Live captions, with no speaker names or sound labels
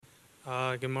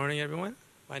Good morning, everyone.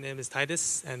 My name is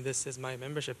Titus, and this is my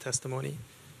membership testimony.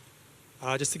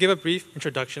 Just to give a brief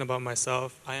introduction about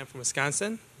myself, I am from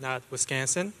Wisconsin, not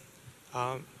Wisconsin.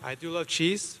 I do love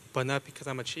cheese, but not because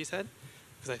I'm a cheesehead,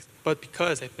 but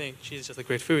because I think cheese is just a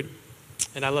great food,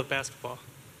 and I love basketball.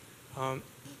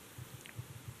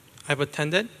 I've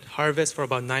attended Harvest for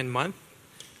about 9 months.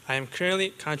 I am currently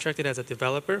contracted as a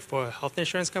developer for a health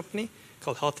insurance company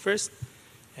called Health First.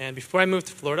 And before I moved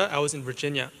to Florida, I was in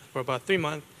Virginia for about 3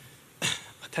 months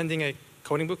attending a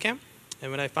coding boot camp. And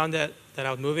when I found out that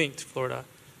I was moving to Florida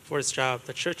for this job,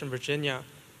 the church in Virginia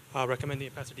recommended me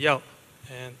Pastor DL.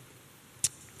 And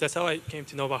that's how I came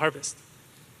to know about Harvest.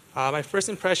 My first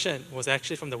impression was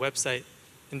actually from the website.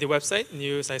 In the website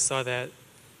news, I saw that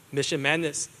Mission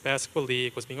Madness Basketball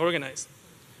League was being organized.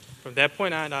 From that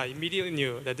point on, I immediately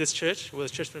knew that this church was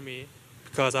a church for me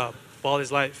because ball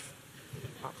is life.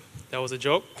 That was a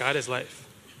joke. God is life.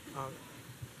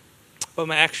 But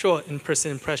my actual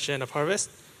in-person impression of Harvest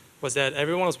was that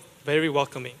everyone was very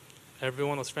welcoming.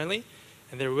 Everyone was friendly,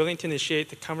 and they were willing to initiate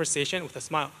the conversation with a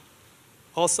smile.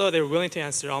 Also, they were willing to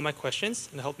answer all my questions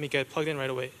and help me get plugged in right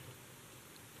away.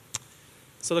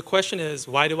 So the question is,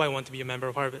 why do I want to be a member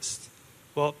of Harvest?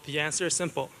 Well, the answer is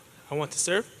simple. I want to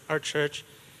serve our church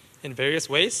in various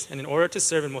ways, and in order to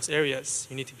serve in most areas,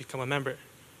 you need to become a member.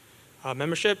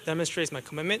 Membership demonstrates my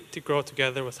commitment to grow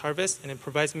together with Harvest, and it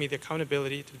provides me the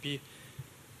accountability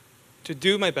to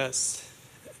do my best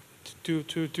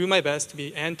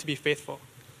and to be faithful.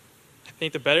 I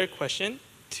think the better question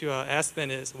to ask then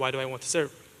is, why do I want to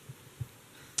serve?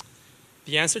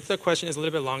 The answer to the question is a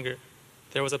little bit longer.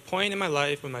 There was a point in my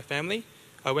life when my family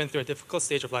went through a difficult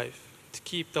stage of life. To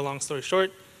keep the long story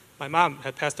short, my mom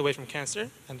had passed away from cancer,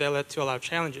 and that led to a lot of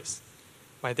challenges.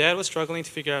 My dad was struggling to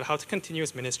figure out how to continue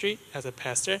his ministry as a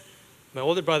pastor. My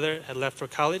older brother had left for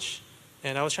college,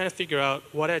 and I was trying to figure out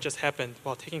what had just happened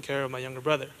while taking care of my younger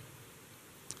brother.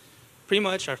 Pretty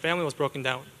much, our family was broken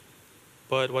down.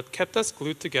 But what kept us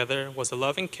glued together was the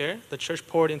love and care the church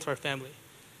poured into our family.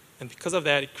 And because of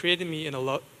that, it created me a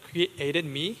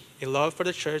love for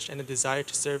the church and a desire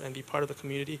to serve and be part of the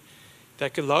community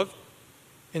that could love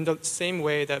in the same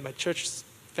way that my church's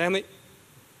family.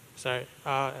 I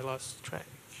lost track.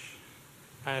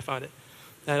 I found it.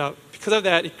 And because of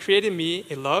that, it created me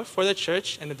a love for the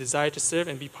church and a desire to serve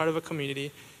and be part of a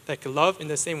community that could love in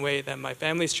the same way that my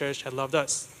family's church had loved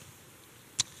us.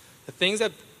 The things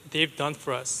that they've done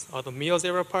for us, all the meals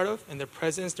they were a part of, and their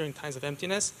presence during times of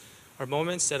emptiness, are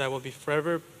moments that I will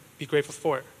forever be grateful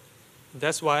for. And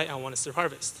that's why I want to serve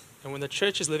Harvest. And when the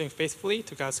church is living faithfully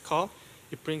to God's call,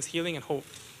 it brings healing and hope.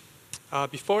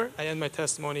 Before I end my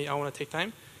testimony, I want to take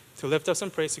time to lift up some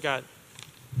praise to God.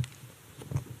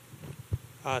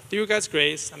 Through God's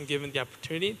grace, I'm given the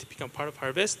opportunity to become part of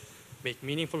Harvest, make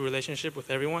meaningful relationship with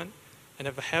everyone, and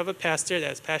have a pastor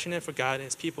that is passionate for God and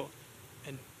his people,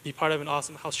 and be part of an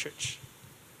awesome house church.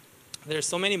 There are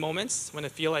so many moments when I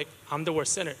feel like I'm the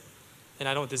worst sinner, and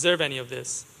I don't deserve any of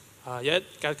this. Yet,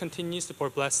 God continues to pour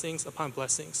blessings upon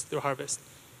blessings through Harvest,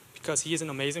 because he is an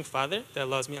amazing Father that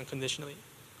loves me unconditionally.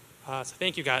 So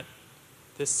thank you, God.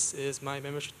 This is my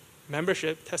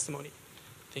membership testimony.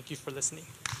 Thank you for listening.